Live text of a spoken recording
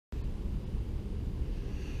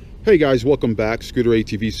Hey guys, welcome back.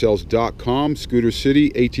 ScooterATVSales.com, Scooter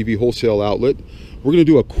City ATV Wholesale Outlet. We're going to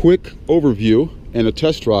do a quick overview and a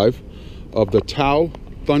test drive of the TaoTao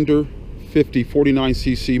Thunder 50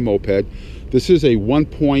 49cc moped. This is a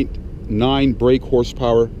 1.9 brake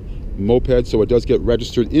horsepower moped, so it does get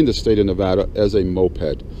registered in the state of Nevada as a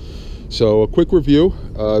moped. So a quick review.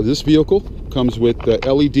 This vehicle comes with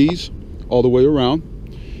LEDs all the way around.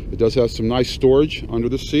 It does have some nice storage under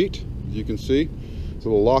the seat, as you can see. There's a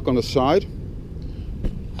little lock on the side.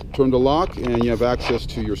 Turn the lock and you have access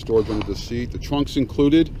to your storage under the seat. The trunk's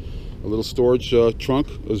included, a little storage trunk,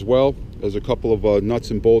 as well as a couple of nuts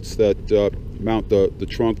and bolts that mount the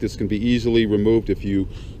trunk. This can be easily removed if you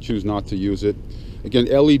choose not to use it. Again,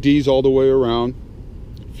 LEDs all the way around.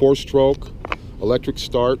 4-stroke electric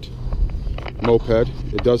start moped.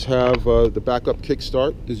 It does have the backup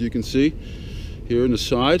kickstart, as you can see here in the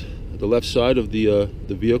side. The left side of the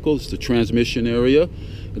vehicle is the transmission area.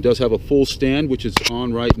 It does have a full stand, which is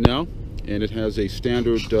on right now, and it has a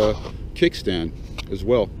standard kickstand as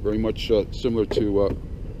well, very much similar to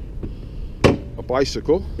a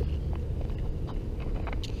bicycle.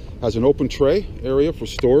 Has an open tray area for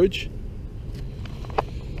storage,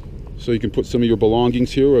 so you can put some of your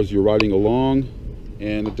belongings here as you're riding along.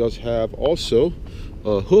 And it does have also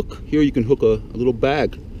a hook here. You can hook a little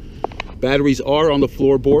bag. Batteries are on the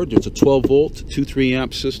floorboard. It's a 12-volt, 2.3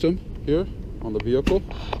 amp system here on the vehicle.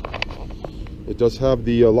 It does have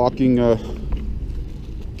the locking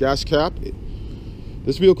gas cap.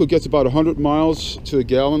 This vehicle gets about 100 miles to the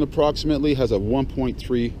gallon approximately. Has a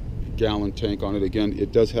 1.3 gallon tank on it. Again,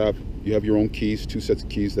 it does have, you have your own keys, 2 sets of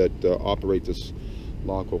keys that operate this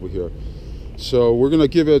lock over here. So we're going to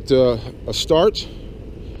give it a start.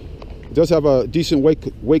 It does have a decent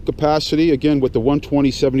weight capacity. Again, with the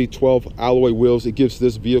 120/70/12 alloy wheels, it gives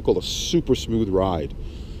this vehicle a super smooth ride.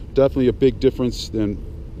 Definitely a big difference than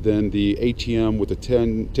the ATM with the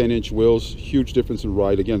 10-inch wheels. Huge difference in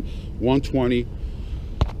ride. Again,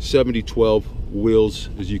 120/70/12 wheels,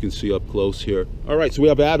 as you can see up close here. All right, so we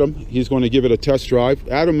have Adam. He's going to give it a test drive.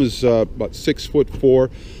 Adam is about 6'4",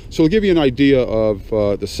 so we'll give you an idea of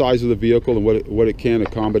the size of the vehicle and what it can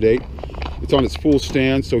accommodate. It's on its full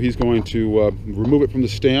stand, so he's going to remove it from the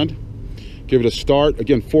stand, give it a start.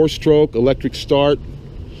 Again, 4-stroke electric start,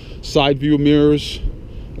 side view mirrors.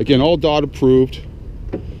 Again, all DOT approved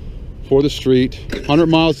for the street. 100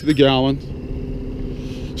 miles to the gallon.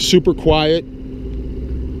 Super quiet.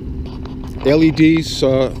 LEDs.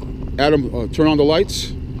 Adam, turn on the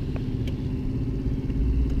lights.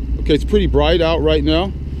 Okay, it's pretty bright out right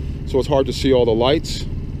now, so it's hard to see all the lights,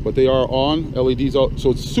 but they are on. LEDs, so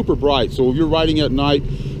it's super bright. So if you're riding at night,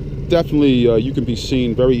 definitely you can be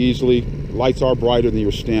seen very easily. Lights are brighter than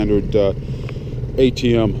your standard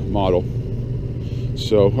ATM model.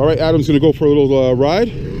 So, all right, Adam's going to go for a little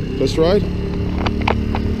ride. Test ride.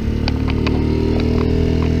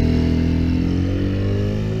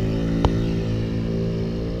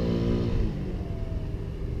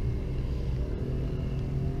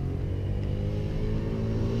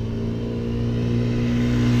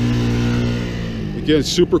 Again,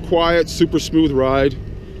 super quiet, super smooth ride.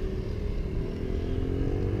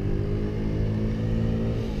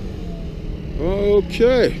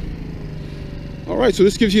 Okay. All right, so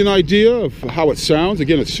this gives you an idea of how it sounds.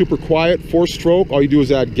 Again, it's super quiet, 4-stroke. All you do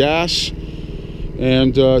is add gas,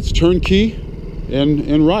 and it's turnkey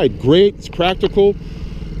and ride. Great, it's practical,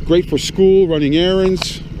 great for school, running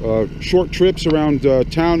errands, short trips around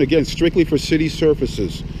town. Again, strictly for city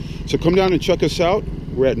surfaces. So come down and check us out.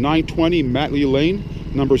 We're at 920 Matley Lane,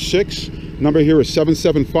 number 6. Number here is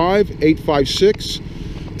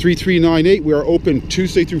 775-856-3398. We are open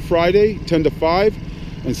Tuesday through Friday, 10 to 5,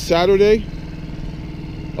 and Saturday,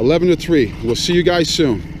 11 to 3. We'll see you guys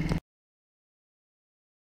soon.